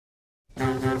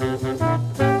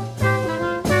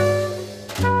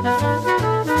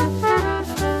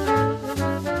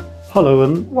Hello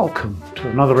and welcome to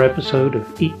another episode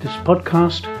of Eat This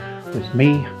Podcast with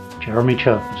me, Jeremy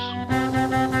Churvis.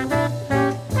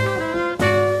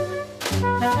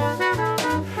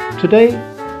 Today,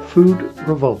 food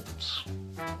revolts.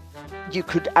 You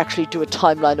could actually do a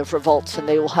timeline of revolts and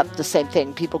they all have the same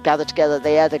thing. People gather together,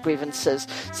 they air their grievances.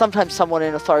 Sometimes someone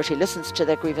in authority listens to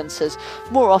their grievances.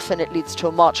 More often it leads to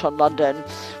a march on London.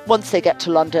 Once they get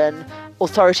to London,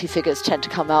 authority figures tend to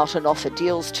come out and offer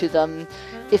deals to them.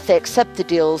 If they accept the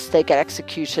deals, they get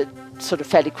executed sort of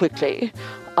fairly quickly.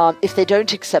 If they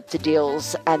don't accept the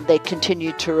deals and they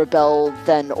continue to rebel,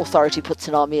 then authority puts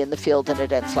an army in the field and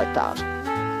it ends like that.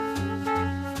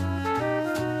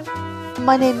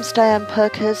 My name's Diane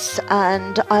Purkis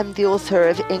and I'm the author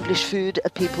of English Food, A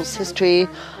People's History.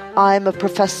 I'm a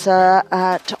professor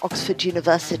at Oxford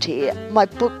University. My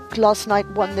book last night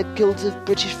won the Guild of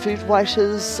British Food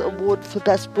Writers Award for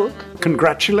Best Book.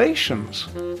 Congratulations.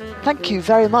 Thank you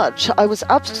very much. I was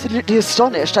absolutely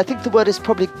astonished. I think the word is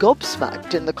probably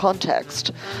gobsmacked in the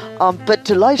context, but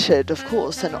delighted, of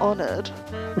course, and honoured.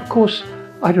 Of course,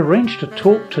 I'd arranged to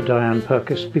talk to Diane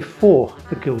Purkis before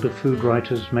the Guild of Food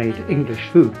Writers made English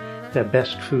Food their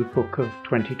best food book of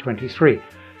 2023,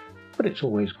 but it's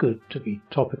always good to be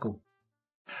topical.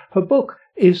 Her book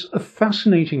is a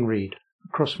fascinating read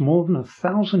across more than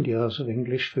 1,000 years of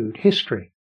English food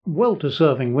history,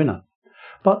 well-deserving winner,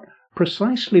 but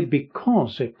precisely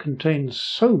because it contains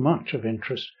so much of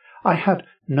interest, I had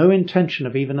no intention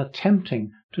of even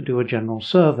attempting to do a general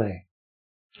survey.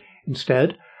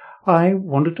 Instead, I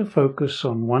wanted to focus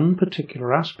on one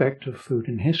particular aspect of food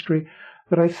in history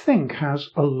that I think has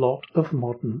a lot of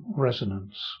modern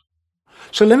resonance.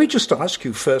 So let me just ask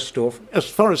you first off, as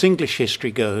far as English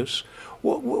history goes,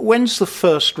 when's the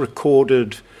first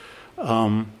recorded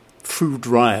food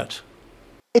riot?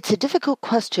 It's a difficult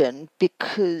question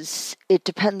because it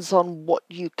depends on what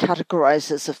you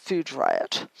categorize as a food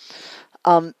riot.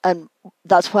 And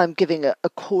that's why I'm giving a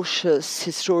cautious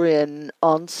historian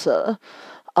answer.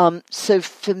 So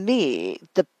for me,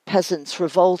 the peasants'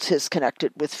 revolt is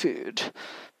connected with food,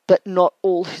 but not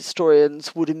all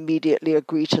historians would immediately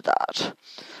agree to that.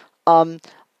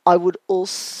 I would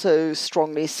also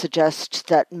strongly suggest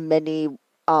that many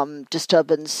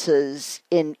disturbances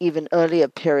in even earlier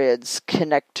periods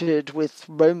connected with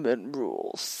Roman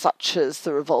rule, such as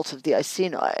the revolt of the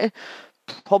Iceni,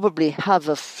 probably have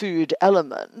a food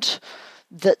element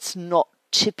that's not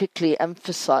typically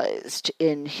emphasized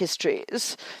in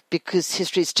histories, because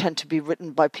histories tend to be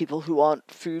written by people who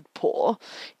aren't food poor.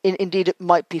 Indeed, it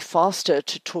might be faster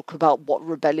to talk about what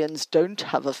rebellions don't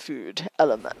have a food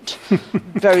element.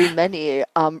 Very many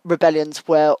rebellions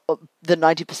where the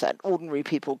 90% ordinary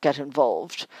people get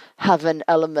involved have an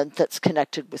element that's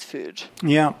connected with food.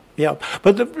 Yeah.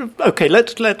 But okay,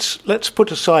 let's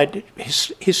put aside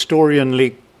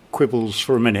historianly quibbles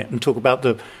for a minute and talk about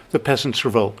the peasants'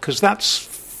 revolt, because that's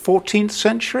 14th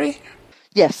century?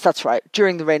 Yes, that's right.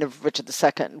 During the reign of Richard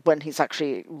II, when he's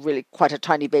actually really quite a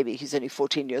tiny baby. He's only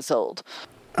 14 years old.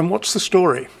 And what's the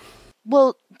story?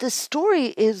 Well, the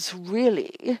story is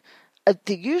really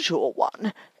the usual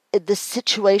one. The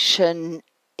situation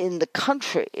in the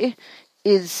country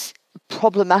is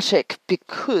problematic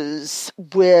because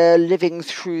we're living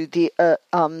through the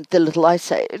Little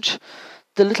Ice Age.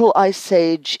 The Little Ice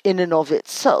Age in and of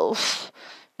itself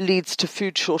leads to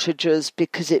food shortages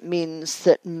because it means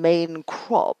that main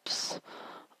crops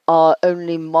are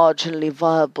only marginally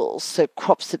viable. So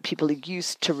crops that people are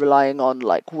used to relying on,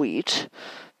 like wheat,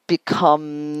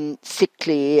 become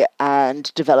sickly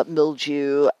and develop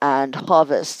mildew, and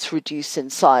harvests reduce in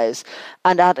size.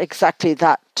 And at exactly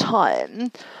that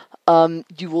time,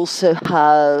 you also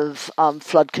have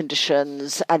flood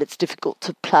conditions, and it's difficult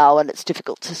to plow and it's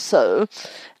difficult to sow.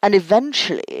 And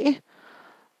eventually,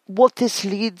 what this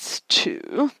leads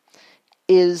to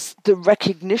is the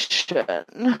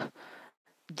recognition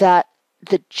that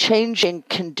the changing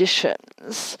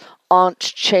conditions aren't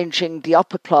changing the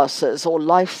upper classes or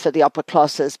life for the upper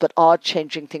classes, but are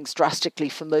changing things drastically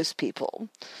for most people.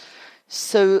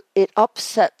 So it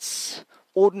upsets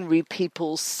ordinary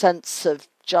people's sense of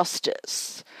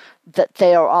justice that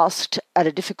they are asked at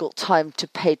a difficult time to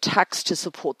pay tax to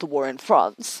support the war in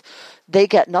France. They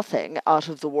get nothing out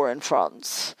of the war in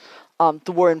France.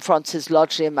 The war in France is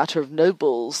largely a matter of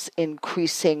nobles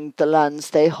increasing the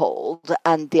lands they hold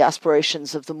and the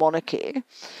aspirations of the monarchy.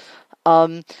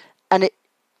 And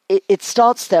it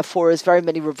starts, therefore, as very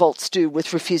many revolts do,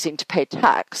 with refusing to pay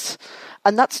tax.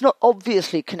 And that's not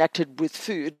obviously connected with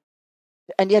food.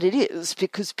 And yet it is,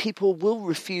 because people will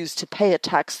refuse to pay a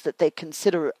tax that they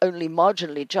consider only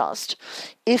marginally just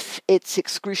if it's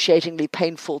excruciatingly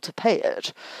painful to pay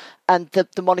it. And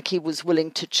the monarchy was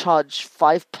willing to charge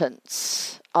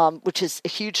 5p, which is a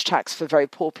huge tax for very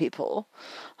poor people.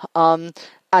 And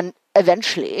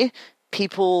eventually,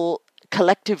 people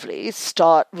collectively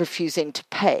start refusing to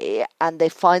pay, and they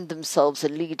find themselves a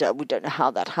leader. We don't know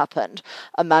how that happened.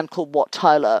 A man called Wat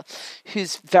Tyler,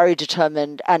 who's very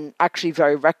determined and actually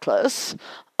very reckless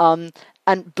and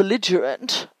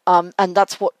belligerent. And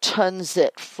that's what turns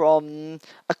it from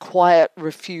a quiet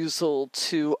refusal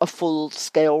to a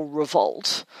full-scale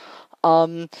revolt.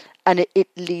 And it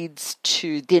leads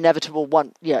to the inevitable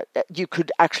one. You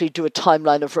could actually do a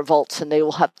timeline of revolts and they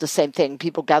all have the same thing.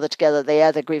 People gather together, they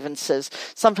air their grievances.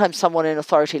 Sometimes someone in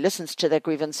authority listens to their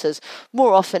grievances.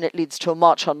 More often it leads to a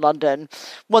march on London.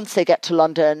 Once they get to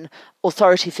London,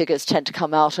 authority figures tend to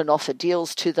come out and offer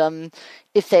deals to them.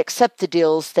 If they accept the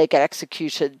deals, they get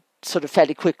executed sort of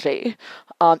fairly quickly.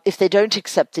 If they don't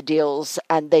accept the deals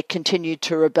and they continue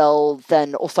to rebel,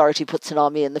 then authority puts an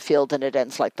army in the field and it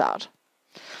ends like that.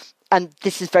 And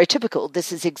this is very typical.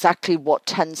 This is exactly what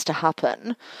tends to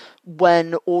happen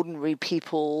when ordinary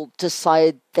people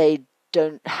decide they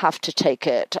don't have to take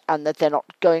it and that they're not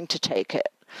going to take it.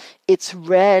 It's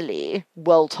rarely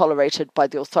well tolerated by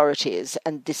the authorities,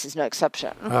 and this is no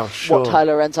exception. Oh, sure. Wat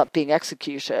Tyler ends up being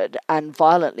executed, and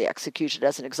violently executed,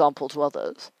 as an example to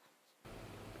others.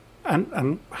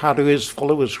 And how do his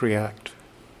followers react?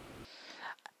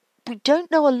 We don't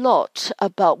know a lot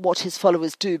about what his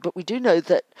followers do, but we do know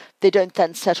that they don't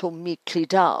then settle meekly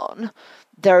down.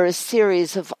 There are a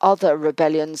series of other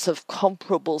rebellions of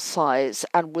comparable size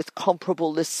and with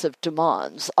comparable lists of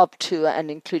demands, up to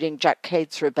and including Jack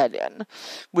Cade's rebellion,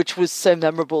 which was so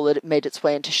memorable that it made its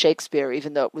way into Shakespeare,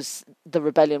 even though the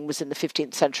rebellion was in the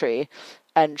 15th century,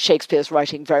 and Shakespeare's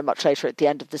writing very much later at the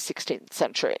end of the 16th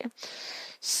century.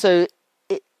 So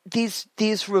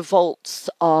these revolts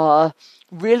are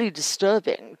really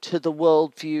disturbing to the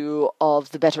worldview of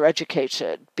the better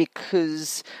educated,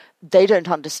 because they don't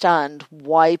understand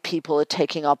why people are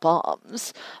taking up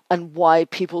arms and why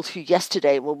people who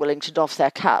yesterday were willing to doff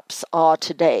their caps are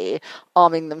today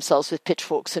arming themselves with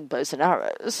pitchforks and bows and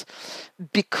arrows,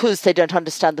 because they don't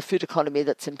understand the food economy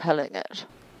that's impelling it.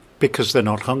 Because they're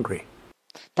not hungry.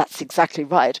 That's exactly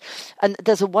right. And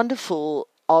there's a wonderful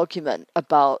argument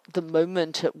about the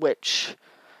moment at which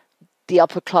the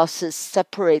upper classes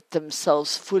separate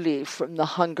themselves fully from the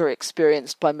hunger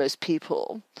experienced by most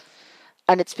people.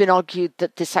 And it's been argued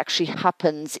that this actually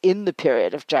happens in the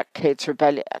period of Jack Cade's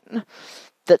rebellion,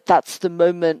 that's the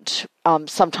moment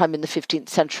sometime in the 15th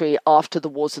century after the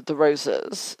Wars of the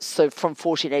Roses, so from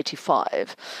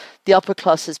 1485, the upper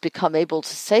classes become able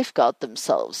to safeguard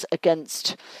themselves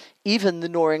against even the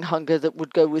gnawing hunger that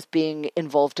would go with being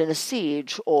involved in a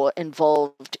siege or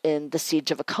involved in the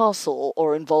siege of a castle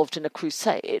or involved in a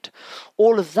crusade.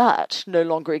 All of that no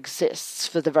longer exists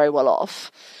for the very well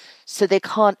off. So they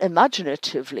can't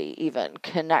imaginatively even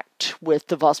connect with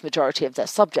the vast majority of their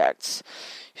subjects,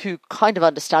 who kind of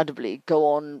understandably go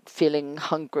on feeling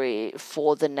hungry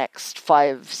for the next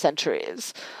 5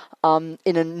 centuries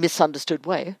in a misunderstood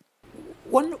way.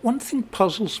 One thing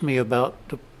puzzles me about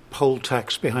the poll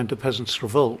tax behind the Peasants'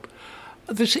 Revolt.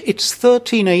 It's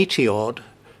 1380 odd,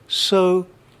 so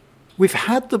we've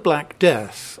had the Black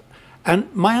Death,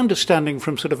 and my understanding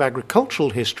from sort of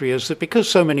agricultural history is that because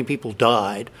so many people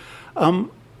died,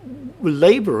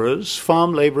 labourers,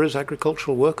 farm labourers,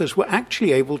 agricultural workers were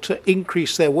actually able to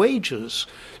increase their wages.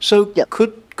 So Yep.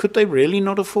 Could they really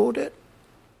not afford it?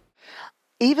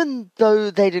 Even though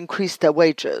they'd increased their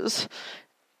wages,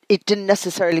 it didn't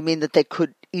necessarily mean that they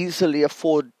could easily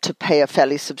afford to pay a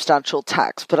fairly substantial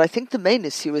tax. But I think the main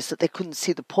issue is that they couldn't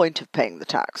see the point of paying the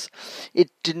tax. It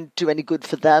didn't do any good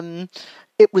for them.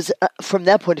 It was, from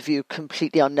their point of view,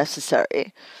 completely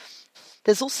unnecessary.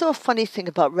 There's also a funny thing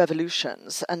about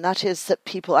revolutions, and that is that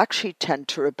people actually tend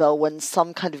to rebel when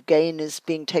some kind of gain is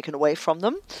being taken away from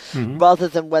them, rather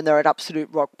than when they're at absolute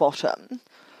rock bottom.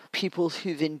 People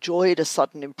who've enjoyed a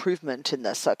sudden improvement in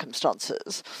their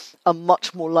circumstances are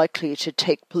much more likely to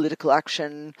take political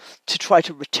action to try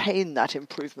to retain that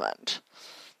improvement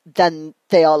than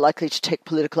they are likely to take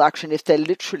political action if they're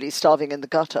literally starving in the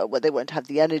gutter, where they won't have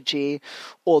the energy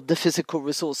or the physical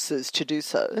resources to do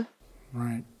so.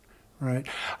 Right.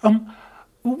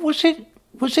 Was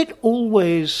it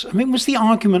always, was the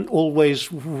argument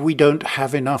always we don't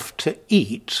have enough to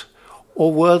eat,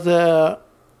 or were there,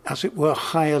 as it were,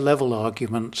 higher level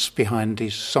arguments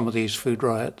behind some of these food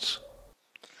riots?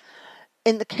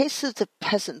 In the case of the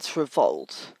Peasants'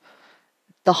 Revolt,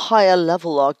 The higher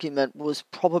level argument was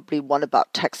probably one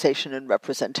about taxation and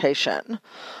representation.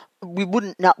 We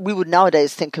would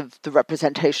nowadays think of the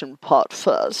representation part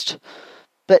first,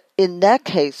 but in their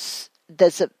case,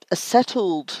 there's a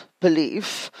settled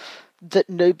belief that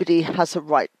nobody has a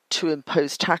right to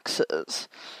impose taxes,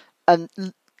 and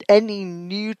any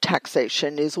new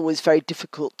taxation is always very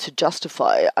difficult to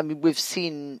justify. I mean, we've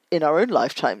seen in our own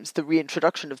lifetimes the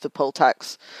reintroduction of the poll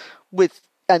tax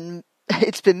and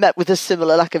it's been met with a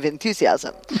similar lack of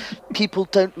enthusiasm. People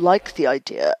don't like the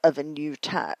idea of a new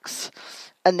tax,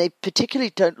 and they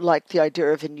particularly don't like the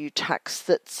idea of a new tax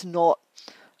that's not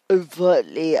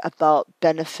overtly about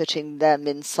benefiting them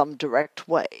in some direct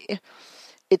way.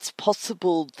 It's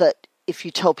possible that if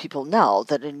you tell people now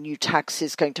that a new tax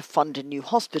is going to fund a new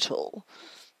hospital,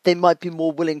 they might be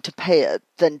more willing to pay it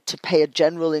than to pay a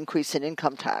general increase in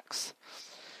income tax.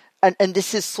 And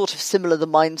this is sort of similar, the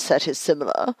mindset is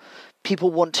similar.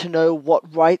 People want to know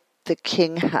what right the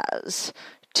king has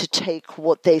to take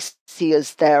what they see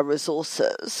as their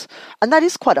resources. And that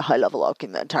is quite a high-level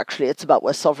argument, actually. It's about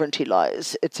where sovereignty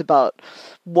lies. It's about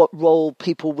what role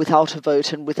people without a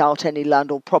vote and without any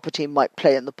land or property might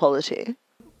play in the polity.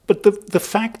 But the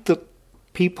fact that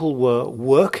people were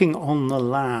working on the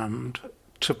land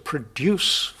to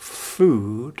produce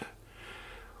food,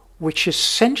 which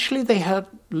essentially they had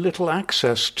little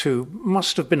access to,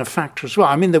 must have been a factor as well.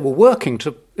 I mean, they were working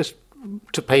to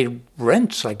pay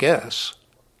rents, I guess.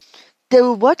 They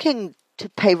were working to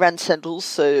pay rents and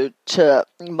also to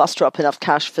muster up enough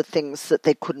cash for things that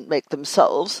they couldn't make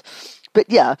themselves. But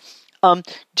yeah,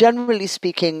 generally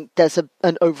speaking, there's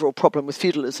an overall problem with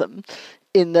feudalism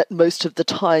in that most of the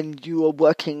time you are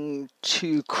working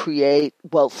to create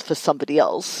wealth for somebody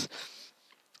else.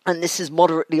 And this is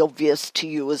moderately obvious to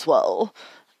you as well,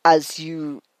 as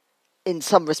you, in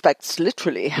some respects,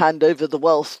 literally hand over the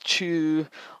wealth to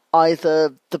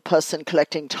either the person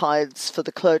collecting tithes for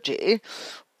the clergy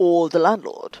or the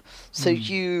landlord. So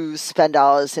you spend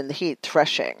hours in the heat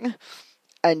threshing,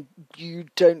 and you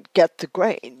don't get the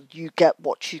grain. You get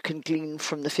what you can glean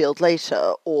from the field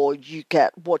later, or you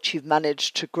get what you've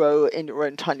managed to grow in your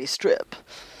own tiny strip.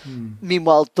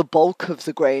 Meanwhile, the bulk of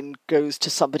the grain goes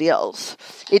to somebody else.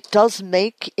 It does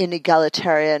make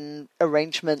inegalitarian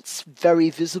arrangements very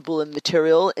visible and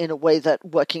material in a way that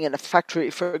working in a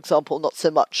factory, for example, not so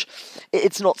much.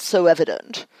 It's not so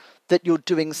evident that you're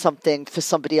doing something for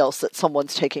somebody else that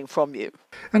someone's taking from you.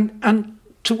 And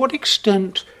to what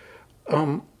extent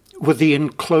were the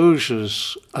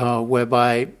enclosures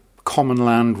whereby common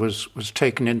land was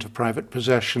taken into private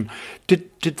possession, did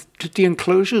the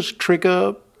enclosures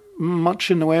trigger much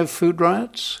in the way of food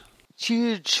riots?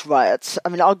 Huge riots. I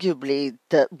mean, arguably,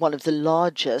 one of the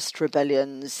largest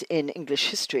rebellions in English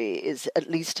history is at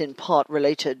least in part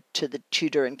related to the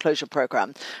Tudor enclosure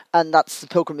program, and that's the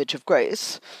Pilgrimage of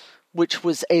Grace, which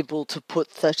was able to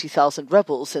put 30,000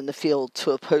 rebels in the field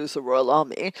to oppose a royal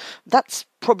army. That's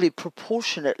probably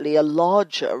proportionately a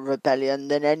larger rebellion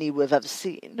than any we've ever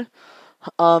seen.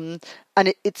 And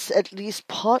it's at least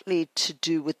partly to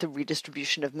do with the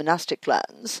redistribution of monastic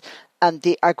lands and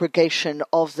the aggregation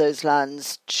of those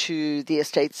lands to the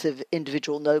estates of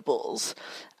individual nobles,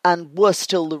 and worse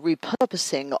still, the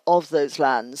repurposing of those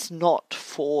lands not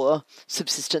for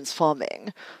subsistence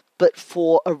farming, but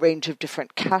for a range of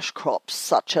different cash crops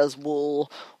such as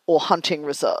wool or hunting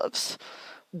reserves,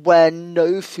 where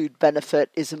no food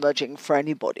benefit is emerging for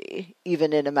anybody,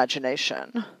 even in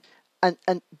imagination.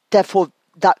 And therefore,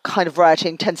 that kind of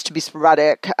rioting tends to be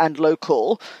sporadic and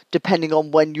local, depending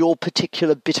on when your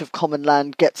particular bit of common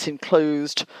land gets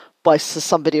enclosed by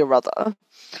somebody or other.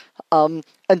 And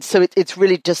so it's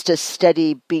really just a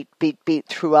steady beat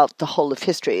throughout the whole of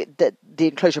history. That the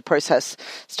enclosure process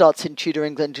starts in Tudor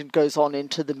England and goes on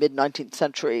into the mid-19th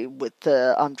century with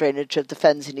the drainage of the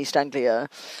fens in East Anglia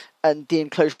and the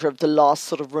enclosure of the last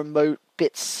sort of remote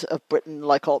bits of Britain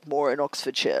like Altmore in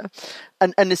Oxfordshire.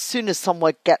 And as soon as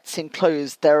somewhere gets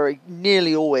enclosed, there are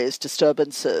nearly always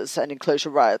disturbances and enclosure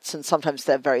riots, and sometimes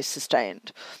they're very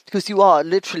sustained. Because you are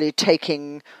literally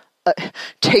taking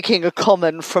a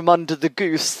common from under the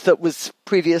goose that was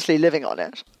previously living on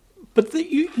it. But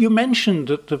you mentioned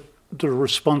that the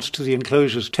response to the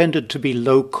enclosures tended to be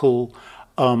local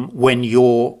when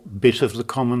your bit of the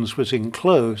commons was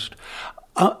enclosed.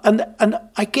 And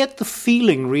I get the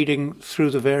feeling, reading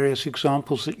through the various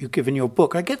examples that you give in your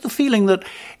book, I get the feeling that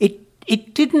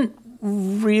it didn't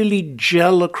really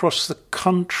gel across the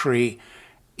country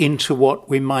into what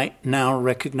we might now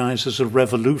recognize as a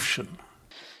revolution.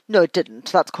 No, it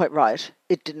didn't. That's quite right.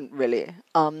 It didn't really.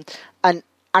 And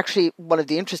actually, one of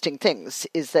the interesting things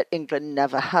is that England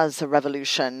never has a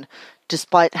revolution,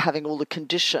 despite having all the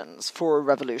conditions for a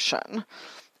revolution.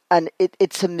 And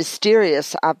it's a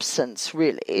mysterious absence,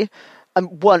 really.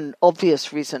 And one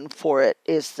obvious reason for it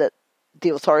is that the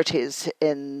authorities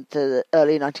in the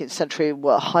early 19th century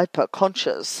were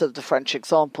hyper-conscious of the French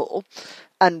example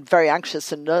and very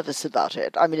anxious and nervous about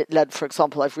it. I mean, it led, for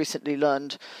example, I've recently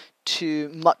learned, to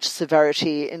much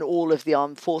severity in all of the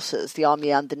armed forces, the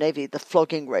army and the navy. The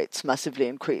flogging rates massively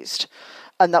increased.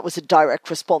 And that was a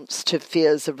direct response to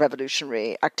fears of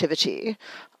revolutionary activity.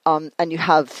 And you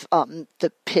have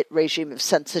the Pitt regime of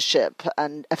censorship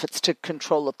and efforts to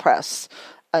control the press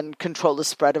and control the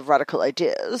spread of radical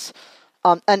ideas.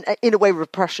 And in a way,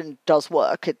 repression does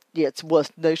work. It's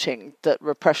worth noting that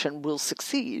repression will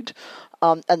succeed.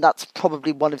 And that's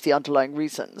probably one of the underlying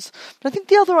reasons. But I think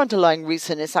the other underlying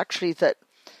reason is actually that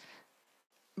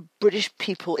British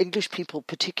people, English people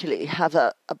particularly, have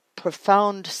a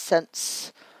profound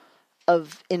sense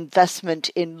of investment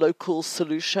in local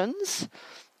solutions,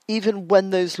 even when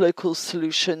those local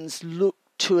solutions look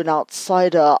to an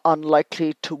outsider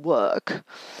unlikely to work.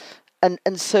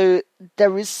 And so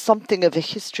there is something of a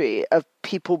history of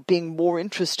people being more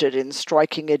interested in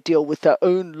striking a deal with their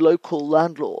own local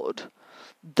landlord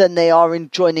than they are in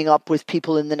joining up with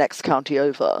people in the next county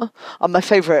over. My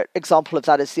favourite example of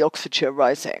that is the Oxfordshire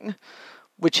Rising,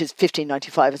 which is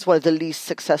 1595. It's one of the least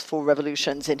successful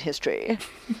revolutions in history.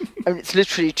 I mean, it's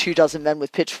literally 24 men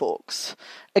with pitchforks.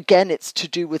 Again, it's to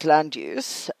do with land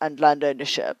use and land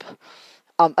ownership,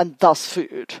 and thus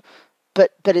food.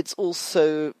 But it's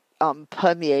also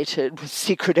permeated with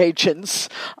secret agents,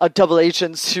 double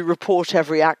agents who report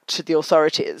every act to the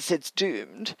authorities. It's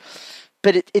doomed.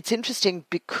 But it's interesting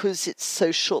because it's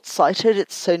so short-sighted,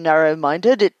 it's so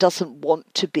narrow-minded, it doesn't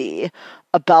want to be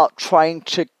about trying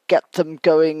to get them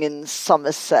going in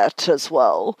Somerset as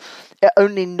well.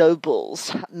 Only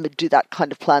nobles do that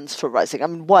kind of plans for rising. I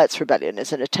mean, Wyatt's rebellion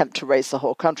is an attempt to raise the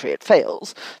whole country. It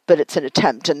fails, but it's an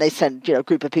attempt, and they send a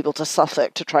group of people to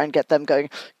Suffolk to try and get them going, a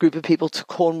group of people to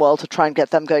Cornwall to try and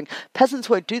get them going. Peasants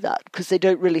won't do that because they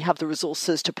don't really have the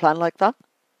resources to plan like that.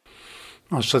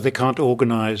 Oh, so they can't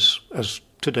organise, as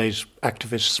today's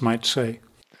activists might say.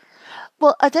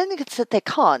 Well, I don't think it's that they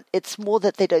can't. It's more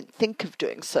that they don't think of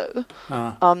doing so.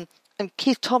 And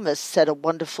Keith Thomas said a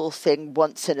wonderful thing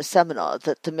once in a seminar,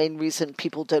 that the main reason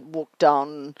people don't walk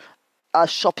down a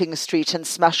shopping street and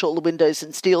smash all the windows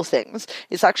and steal things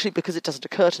is actually because it doesn't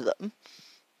occur to them.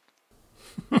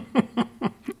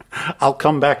 I'll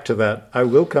come back to that. I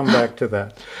will come back to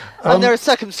that. And there are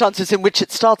circumstances in which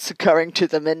it starts occurring to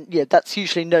them, and that's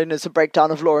usually known as a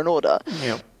breakdown of law and order.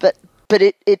 Yeah. But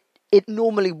it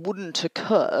normally wouldn't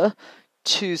occur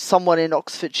to someone in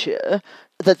Oxfordshire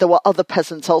that there were other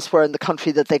peasants elsewhere in the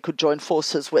country that they could join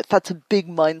forces with. That's a big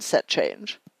mindset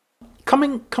change.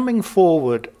 Coming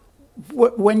forward,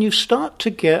 when you start to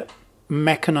get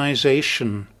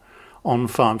mechanization on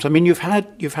farms, I mean, you've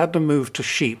had the move to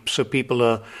sheep, so people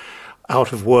are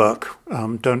out of work,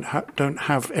 don't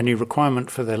have any requirement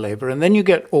for their labor, and then you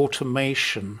get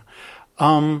automation.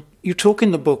 You talk in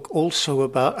the book also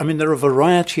about, I mean, there are a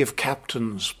variety of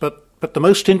captains, but the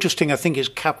most interesting, I think, is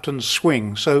Captain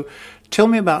Swing. So tell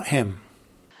me about him.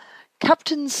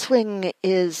 Captain Swing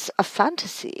is a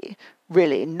fantasy,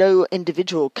 really. No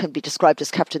individual can be described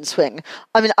as Captain Swing.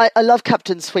 I mean, I love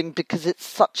Captain Swing because it's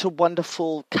such a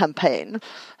wonderful campaign.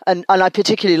 And I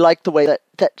particularly like the way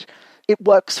that it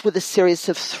works with a series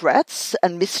of threats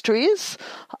and mysteries,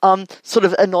 sort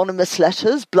of anonymous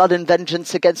letters, blood and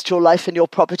vengeance against your life and your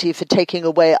property for taking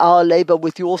away our labour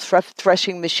with your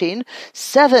threshing machine.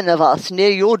 7 of us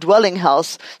near your dwelling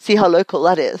house, see how local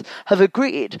that is, have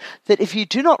agreed that if you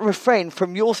do not refrain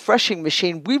from your threshing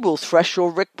machine, we will thresh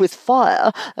your rick with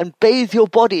fire and bathe your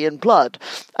body in blood.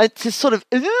 It's this sort of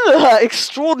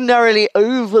extraordinarily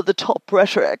over-the-top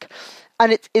rhetoric.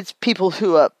 And it's people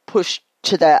who are pushed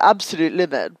to their absolute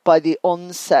limit by the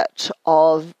onset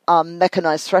of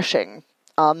mechanized threshing.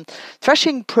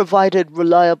 Threshing provided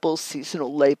reliable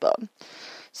seasonal labor.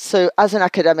 So as an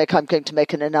academic, I'm going to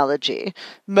make an analogy.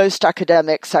 Most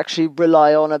academics actually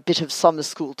rely on a bit of summer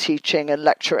school teaching and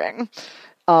lecturing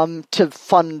to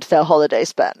fund their holiday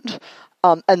spend.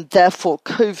 And therefore,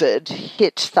 COVID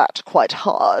hit that quite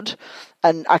hard.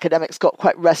 And academics got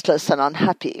quite restless and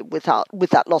unhappy with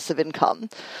that loss of income.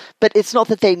 But it's not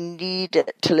that they need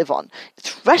it to live on.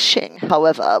 Threshing,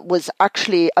 however, was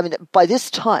actually, I mean, by this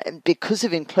time, because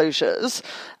of enclosures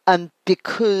and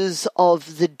because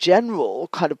of the general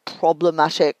kind of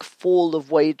problematic fall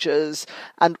of wages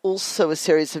and also a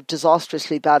series of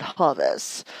disastrously bad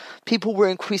harvests, people were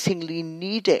increasingly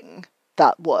needing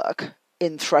that work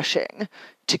in threshing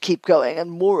to keep going.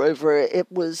 And moreover, it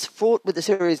was fraught with a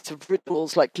series of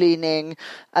rituals like gleaning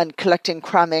and collecting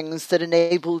crammings that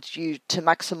enabled you to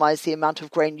maximize the amount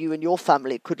of grain you and your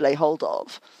family could lay hold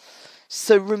of.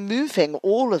 So removing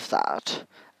all of that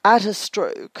at a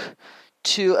stroke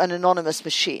to an anonymous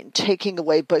machine, taking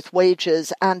away both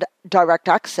wages and direct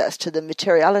access to the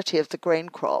materiality of the grain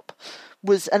crop,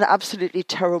 was an absolutely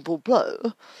terrible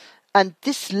blow. And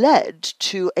this led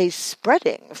to a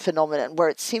spreading phenomenon where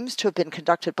it seems to have been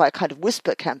conducted by a kind of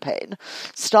whisper campaign,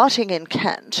 starting in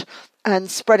Kent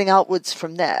and spreading outwards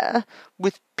from there,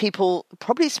 with people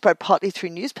probably spread partly through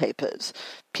newspapers,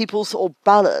 people's or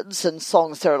ballads and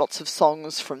songs. There are lots of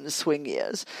songs from the swing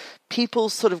years. People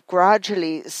sort of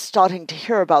gradually starting to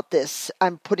hear about this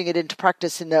and putting it into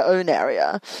practice in their own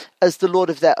area as the lord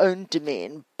of their own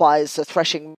demesne buys a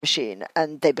threshing machine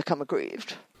and they become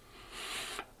aggrieved.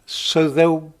 So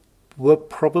there were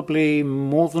probably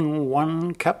more than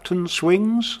one Captain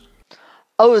Swings?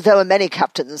 Oh, there were many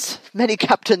captains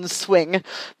swing. I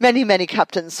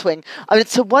mean,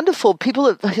 it's a wonderful,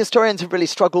 historians have really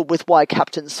struggled with why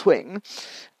captains swing.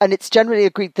 And it's generally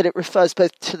agreed that it refers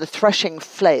both to the threshing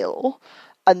flail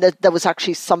and that there was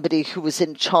actually somebody who was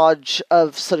in charge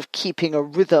of sort of keeping a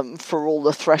rhythm for all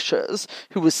the threshers,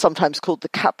 who was sometimes called the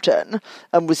captain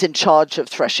and was in charge of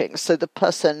threshing. So the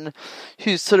person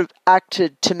who sort of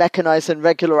acted to mechanize and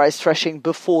regularize threshing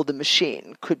before the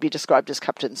machine could be described as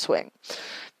captain swing.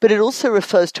 But it also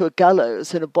refers to a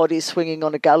gallows and a body swinging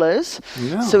on a gallows.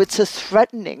 Yeah. So it's a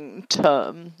threatening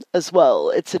term as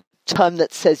well. It's a term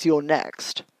that says you're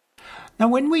next. Now,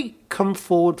 when we come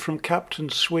forward from Captain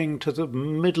Swing to the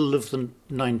middle of the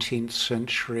 19th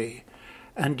century,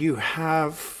 and you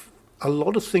have a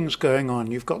lot of things going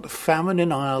on, you've got the famine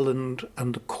in Ireland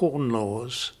and the Corn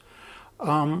Laws,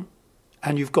 and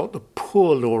you've got the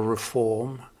Poor Law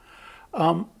reform.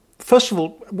 First of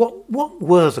all, what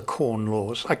were the Corn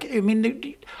Laws? I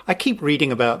mean, I keep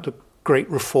reading about the great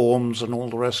reforms and all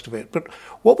the rest of it, but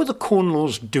what were the Corn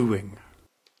Laws doing?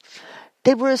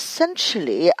 They were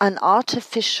essentially an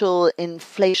artificial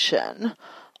inflation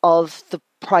of the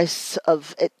price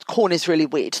of corn is really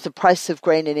wheat, the price of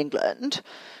grain in England,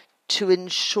 to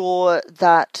ensure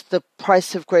that the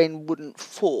price of grain wouldn't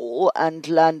fall and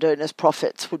landowners'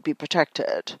 profits would be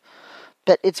protected.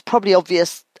 But it's probably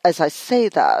obvious, as I say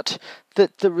that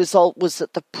the result was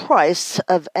that the price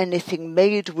of anything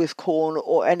made with corn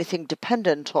or anything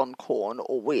dependent on corn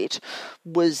or wheat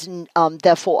was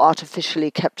therefore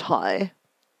artificially kept high.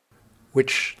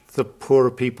 Which the poorer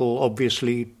people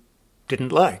obviously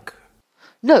didn't like.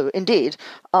 No, indeed,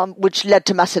 which led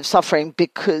to massive suffering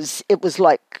because it was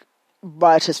like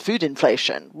riotous food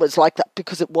inflation was like that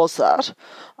because it was that.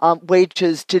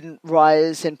 Wages didn't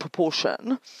rise in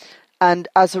proportion. And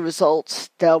as a result,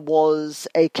 there was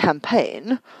a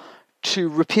campaign to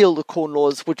repeal the Corn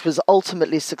Laws, which was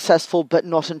ultimately successful, but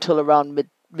not until around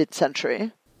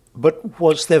mid-century. But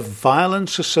was there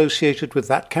violence associated with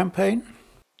that campaign?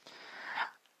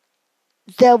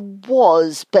 There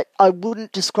was, but I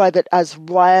wouldn't describe it as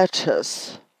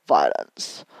riotous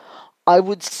violence. I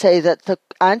would say that the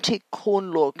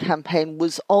anti-Corn Law campaign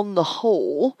was, on the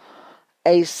whole,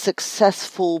 a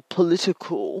successful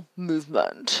political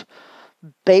movement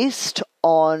based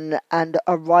on and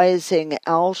arising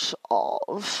out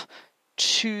of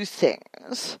two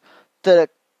things that are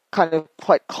kind of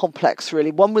quite complex,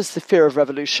 really. One was the fear of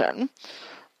revolution.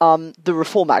 The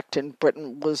Reform Act in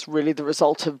Britain was really the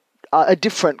result of a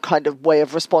different kind of way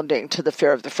of responding to the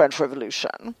fear of the French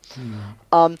Revolution.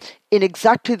 In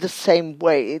exactly the same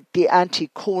way, the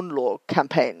anti-Corn Law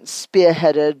campaign,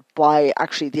 spearheaded by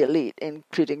actually the elite,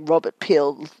 including Robert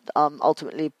Peel,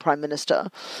 ultimately Prime Minister,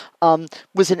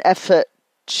 was an effort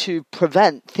to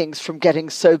prevent things from getting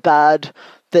so bad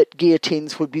that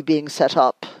guillotines would be being set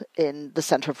up in the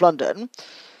centre of London.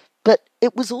 But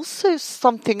it was also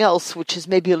something else which is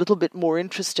maybe a little bit more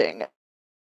interesting.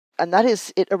 And that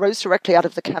is, it arose directly out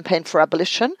of the campaign for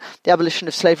abolition, the abolition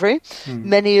of slavery.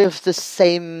 Many of the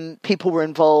same people were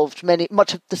involved.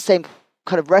 Much of the same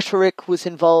kind of rhetoric was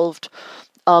involved.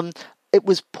 It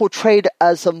was portrayed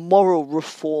as a moral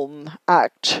reform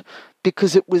act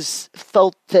because it was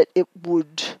felt that it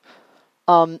would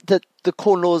that the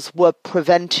Corn Laws were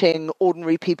preventing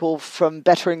ordinary people from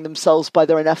bettering themselves by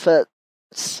their own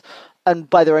efforts and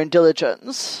by their own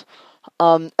diligence,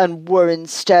 and were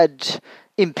instead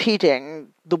impeding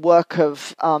the work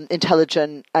of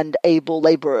intelligent and able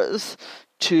labourers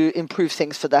to improve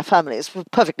things for their families. Was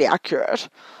perfectly accurate.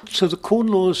 So the Corn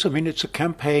Laws, I mean, it's a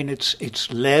campaign,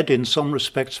 it's led in some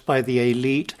respects by the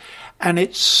elite, and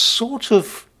it's sort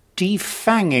of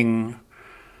defanging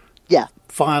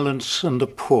violence and the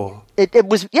poor. It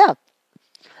was, yeah,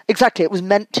 exactly. It was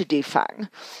meant to defang.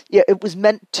 Yeah, it was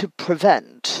meant to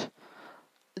prevent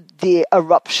the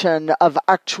eruption of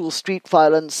actual street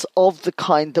violence of the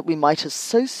kind that we might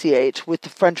associate with the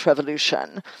French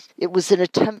Revolution. It was an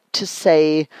attempt to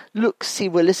say, look, see,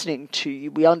 we're listening to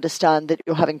you. We understand that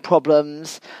you're having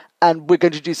problems and we're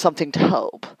going to do something to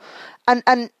help.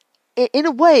 And in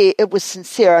a way, it was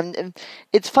sincere. And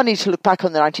it's funny to look back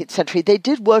on the 19th century. They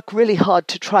did work really hard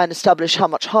to try and establish how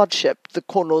much hardship the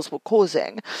Corn Laws were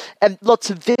causing. And lots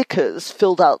of vicars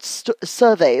filled out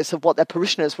surveys of what their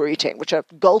parishioners were eating, which are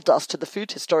gold dust to the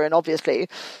food historian, obviously,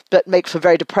 but make for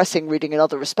very depressing reading in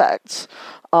other respects.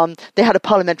 They had a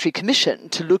parliamentary commission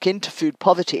to look into food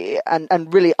poverty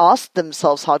and really ask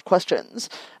themselves hard questions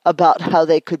about how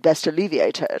they could best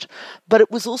alleviate it. But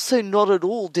it was also not at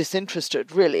all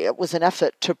disinterested, really. It was an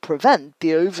effort to prevent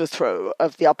the overthrow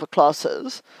of the upper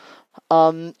classes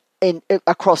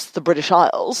across the British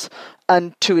Isles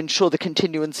and to ensure the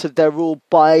continuance of their rule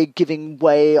by giving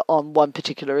way on one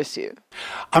particular issue.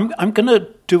 I'm going to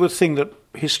do a thing that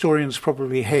historians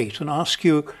probably hate and ask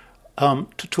you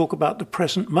to talk about the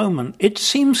present moment. It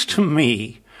seems to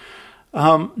me,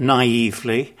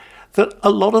 naively, that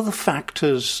a lot of the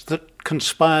factors that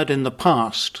conspired in the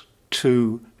past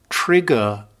to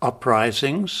trigger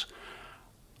uprisings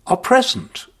are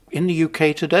present in the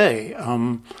UK today.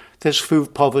 There's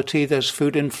food poverty, there's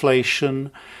food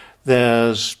inflation,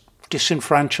 there's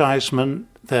disenfranchisement,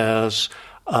 there's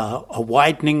a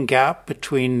widening gap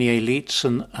between the elites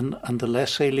and the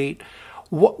less elite.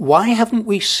 Why haven't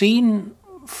we seen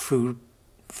food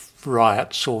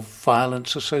riots or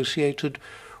violence associated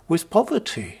with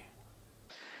poverty?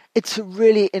 It's a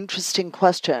really interesting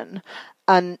question,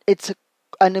 and it's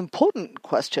an important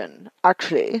question,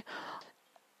 actually.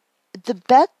 The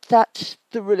bet that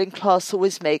the ruling class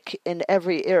always make in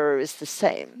every era is the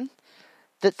same,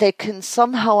 that they can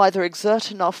somehow either exert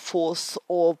enough force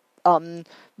or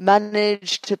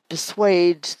manage to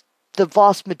persuade the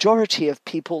vast majority of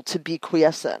people to be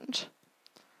quiescent.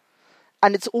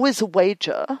 And it's always a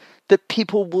wager that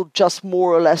people will just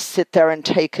more or less sit there and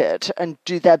take it and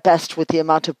do their best with the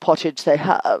amount of pottage they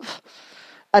have.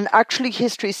 And actually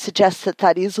history suggests that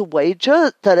that is a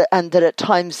wager, and that at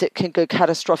times it can go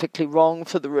catastrophically wrong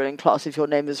for the ruling class if your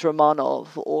name is Romanov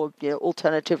or,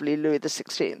 alternatively Louis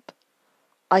XVI.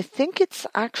 I think it's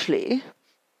actually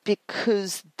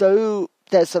because though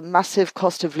there's a massive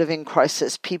cost of living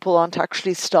crisis, people aren't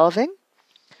actually starving.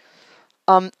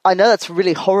 I know that's a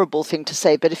really horrible thing to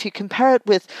say, but if you compare it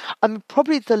with,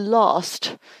 probably the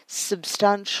last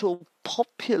substantial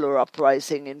popular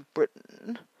uprising in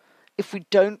Britain, if we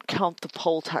don't count the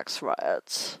poll tax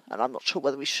riots, and I'm not sure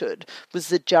whether we should, was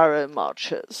the Jarrow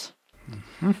marches.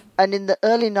 Mm-hmm. And in the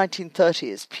early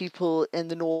 1930s, people in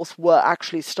the north were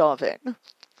actually starving.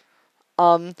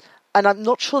 And I'm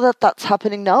not sure that that's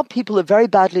happening now. People are very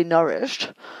badly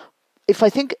nourished. If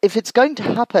it's going to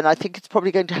happen, I think it's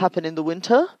probably going to happen in the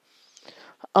winter,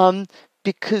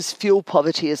 because fuel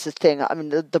poverty is a thing.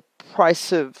 The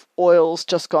price of oil's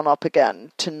just gone up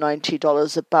again to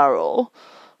 $90 a barrel,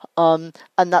 and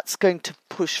that's going to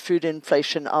push food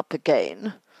inflation up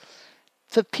again.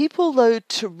 For people, though,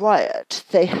 to riot,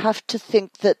 they have to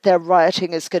think that their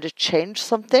rioting is going to change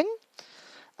something.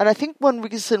 And I think one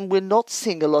reason we're not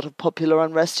seeing a lot of popular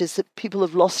unrest is that people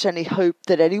have lost any hope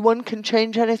that anyone can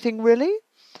change anything, really.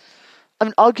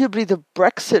 Arguably the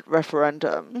Brexit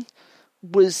referendum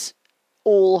was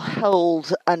all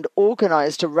held and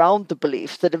organised around the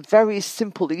belief that a very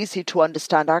simple, easy to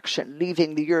understand action,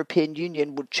 leaving the European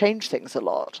Union, would change things a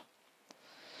lot.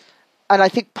 And I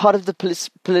think part of the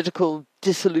political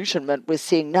disillusionment we're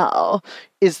seeing now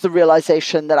is the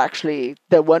realization that actually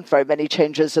there weren't very many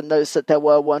changes, and those that there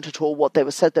were weren't at all what it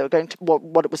was said they were going to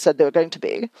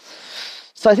be.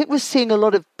 So I think we're seeing a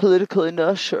lot of political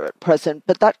inertia at present,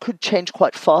 but that could change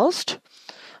quite fast.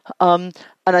 And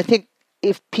I think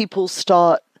if people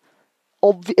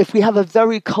if we have a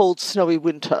very cold, snowy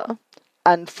winter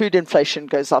and food inflation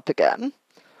goes up again,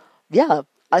 I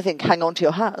think hang on to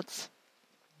your hats.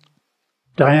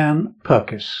 Diane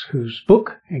Purkis, whose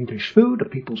book, English Food, A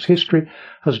People's History,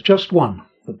 has just won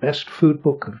the Best Food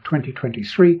Book of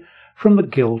 2023 from the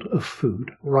Guild of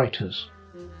Food Writers.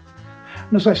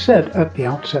 And as I said at the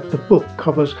outset, the book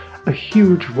covers a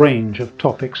huge range of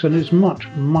topics and is much,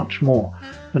 much more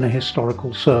than a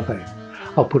historical survey.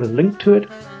 I'll put a link to it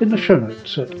in the show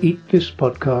notes at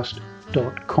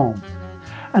eatthispodcast.com.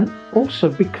 And also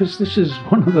because this is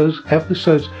one of those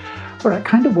episodes where I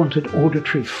kind of wanted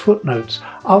auditory footnotes,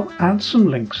 I'll add some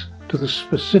links to the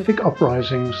specific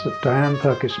uprisings that Diane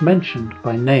Purkis mentioned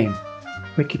by name.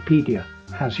 Wikipedia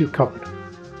has you covered.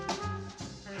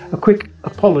 A quick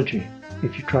apology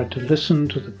if you tried to listen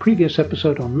to the previous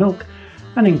episode on milk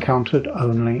and encountered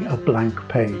only a blank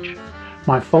page.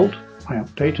 My fault, I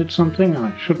updated something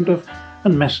I shouldn't have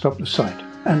and messed up the site,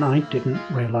 and I didn't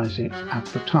realise it at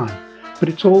the time. But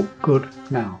it's all good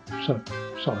now, so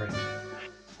sorry.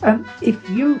 And if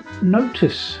you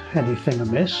notice anything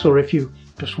amiss, or if you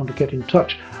just want to get in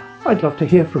touch, I'd love to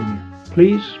hear from you.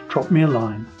 Please drop me a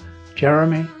line,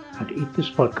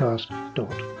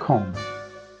 jeremy@eatthispodcast.com.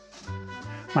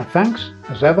 My thanks,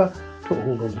 as ever, to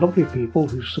all the lovely people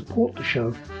who support the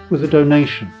show with a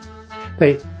donation.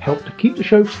 They help to keep the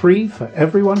show free for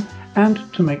everyone and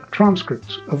to make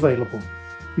transcripts available.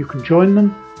 You can join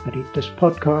them at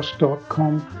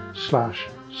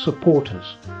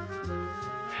eatthispodcast.com/supporters.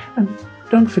 And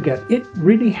don't forget, it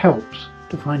really helps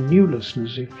to find new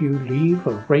listeners if you leave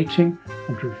a rating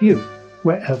and review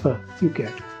wherever you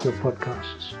get your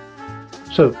podcasts.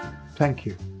 So, thank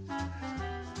you.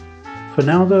 For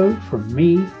now though, from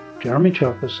me, Jeremy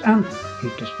Charpus, and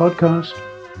Eat This Podcast,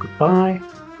 goodbye.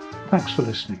 Thanks for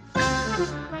listening.